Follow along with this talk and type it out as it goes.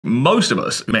Most of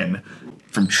us, men,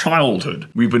 from childhood,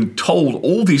 we've been told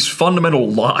all these fundamental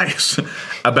lies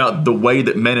about the way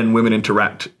that men and women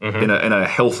interact in a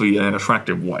healthy and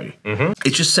attractive way.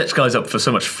 It just sets guys up for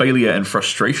so much failure and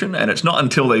frustration, and it's not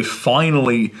until they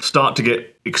finally start to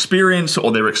get experience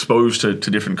or they're exposed to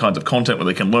different kinds of content where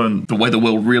they can learn the way the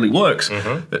world really works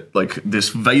that like this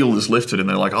veil is lifted and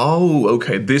they're like, oh,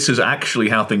 okay, this is actually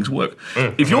how things work.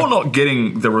 If you're not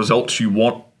getting the results you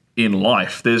want in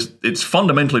life, it's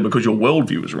fundamentally because your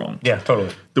worldview is wrong. Yeah,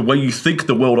 totally. The way you think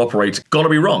the world operates got to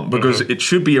be wrong, because it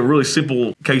should be a really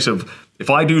simple case of, if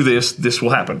I do this, this will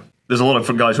happen. There's a lot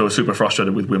of guys who are super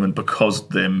frustrated with women because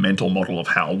their mental model of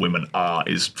how women are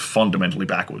is fundamentally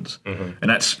backwards. And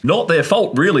that's not their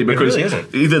fault, really, because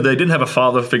either they didn't have a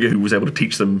father figure who was able to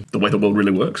teach them the way the world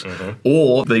really works,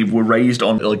 or they were raised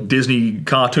on like Disney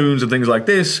cartoons and things like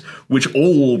this, which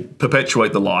all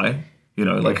perpetuate the lie. You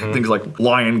know, like things like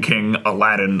Lion King,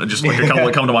 Aladdin, just like a couple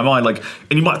that come to my mind. Like,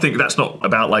 and you might think that's not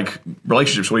about like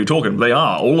relationships. What are you talking? They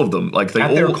are, all of them. Like, they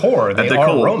at their core, they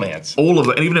are romance. All of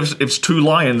it, and even if it's two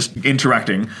lions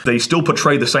interacting, they still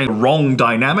portray the same wrong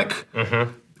dynamic,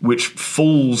 which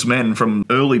fools men from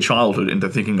early childhood into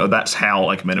thinking, oh, that's how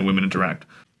like men and women interact.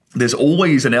 There's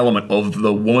always an element of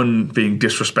the woman being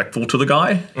disrespectful to the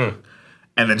guy.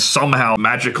 And then somehow,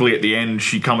 magically, at the end,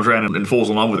 she comes around and falls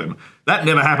in love with him. That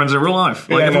never happens in real life.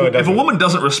 Like, if a woman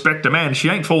doesn't respect a man, she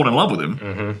ain't falling in love with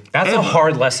him. That's a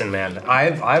hard lesson, man.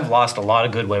 I've lost a lot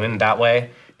of good women that way.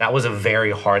 That was a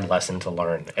very hard lesson to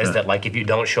learn, is that like if you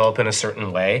don't show up in a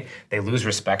certain way, they lose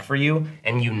respect for you,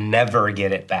 and you never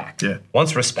get it back.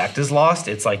 Once respect is lost,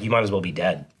 it's like you might as well be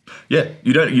dead. Yeah,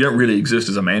 you don't really exist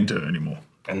as a man to her anymore.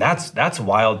 And that's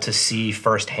wild to see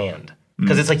firsthand,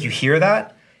 because it's like you hear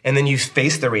that, and then you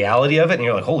face the reality of it, and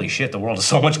you're like, holy shit, the world is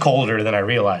so much colder than I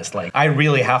realized. Like, I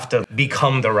really have to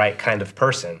become the right kind of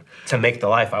person to make the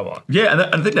life I want. Yeah, and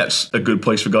I think that's a good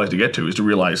place for guys to get to, is to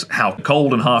realize how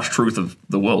cold and harsh truth of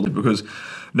the world, because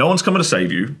no one's coming to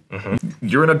save you.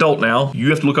 You're an adult now.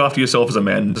 You have to look after yourself as a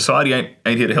man. Society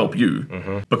ain't here to help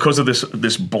you. Because of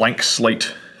this blank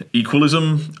slate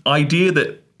equalism idea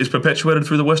that is perpetuated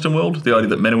through the Western world, the idea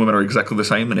that men and women are exactly the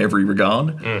same in every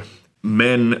regard.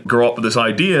 Men grow up with this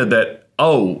idea that,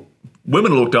 oh,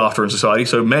 women are looked after in society,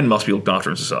 so men must be looked after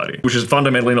in society, which is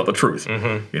fundamentally not the truth.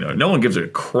 You know, no one gives a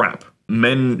crap.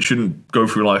 Men shouldn't go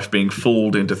through life being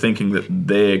fooled into thinking that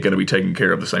they're going to be taken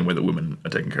care of the same way that women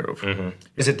are taken care of.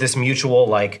 Is it this mutual,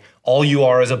 like, all you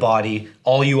are is a body,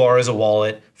 all you are is a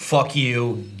wallet, fuck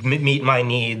you, meet my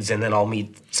needs, and then I'll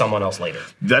meet someone else later?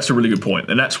 That's a really good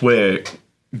point, and that's where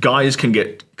guys can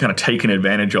get kind of taken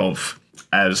advantage of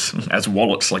as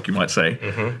wallets, like you might say,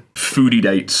 foodie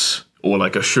dates, or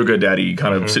like a sugar daddy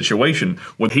kind of situation,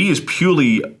 when he is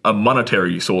purely a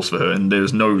monetary source for her and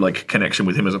there's no like connection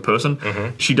with him as a person,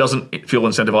 she doesn't feel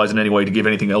incentivized in any way to give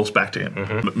anything else back to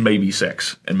him. Maybe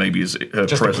sex, and maybe his her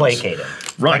just presence. To placate him.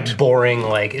 Right. Like boring,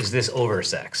 like, is this over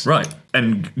sex? Right.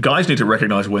 And guys need to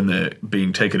recognize when they're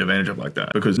being taken advantage of like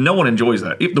that, because no one enjoys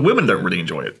that. The women don't really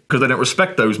enjoy it, because they don't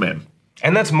respect those men.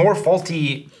 And that's more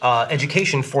faulty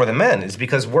education for the men, is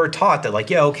because we're taught that, like,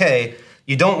 yeah, okay,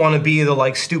 you don't want to be the,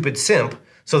 like, stupid simp.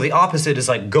 So the opposite is,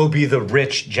 like, go be the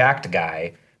rich, jacked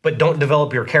guy, but don't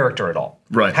develop your character at all.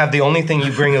 Right. Have the only thing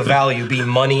you bring of value be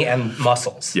money and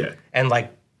muscles. Yeah. And,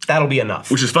 like, that'll be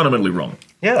enough. Which is fundamentally wrong.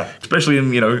 Yeah. Especially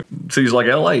in, you know, cities like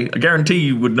LA. I guarantee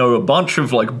you would know a bunch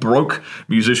of, like, broke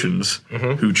musicians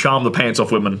who charm the pants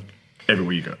off women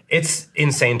everywhere you go. It's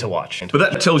insane to watch. But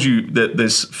that tells you that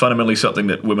there's fundamentally something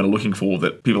that women are looking for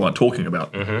that people aren't talking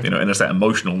about, you know, and it's that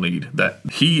emotional need, that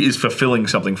he is fulfilling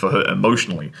something for her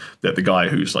emotionally that the guy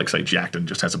who's, like, say, jacked and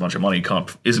just has a bunch of money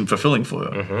isn't fulfilling for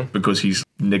her, because he's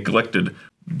neglected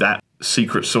that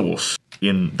secret source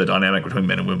in the dynamic between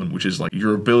men and women, which is like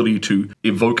your ability to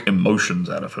evoke emotions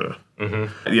out of her.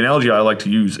 The analogy I like to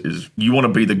use is you want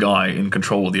to be the guy in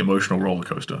control of the emotional roller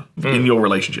coaster in your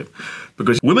relationship,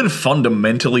 because women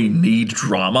fundamentally need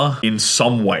drama in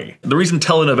some way. The reason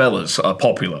telenovelas are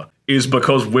popular is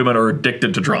because women are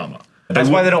addicted to drama. That's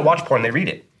why they don't watch porn, they read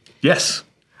it. Yes.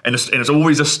 And it's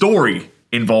always a story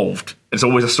involved. It's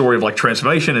always a story of like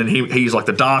transformation, and he's like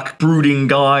the dark, brooding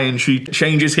guy, and she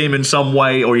changes him in some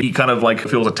way, or he kind of like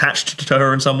feels attached to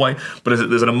her in some way. But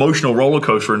there's an emotional roller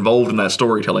coaster involved in that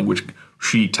storytelling, which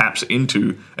she taps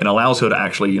into and allows her to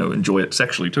actually, you know, enjoy it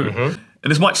sexually too.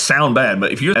 And this might sound bad,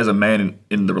 but if you as a man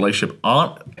in the relationship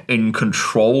aren't in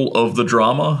control of the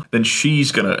drama, then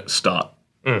she's gonna start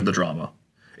the drama.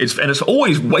 It's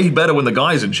always way better when the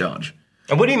guy's in charge.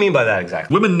 And what do you mean by that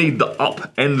exactly? Women need the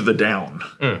up and the down.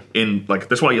 In like,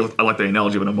 that's why I like the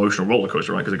analogy of an emotional roller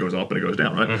coaster, right? Because it goes up and it goes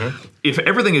down, right? If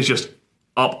everything is just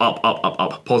up, up, up, up,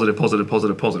 up, positive, positive,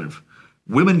 positive, positive.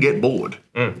 Women get bored.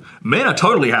 Men are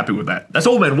totally happy with that. That's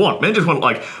all men want. Men just want,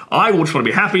 like, I just want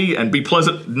to be happy and be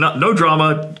pleasant. No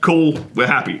drama. Cool. We're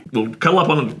happy. We'll cuddle up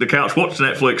on the couch, watch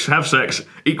Netflix, have sex,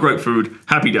 eat great food.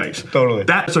 Happy days. Totally.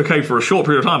 That's okay for a short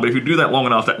period of time, but if you do that long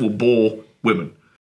enough, that will bore women.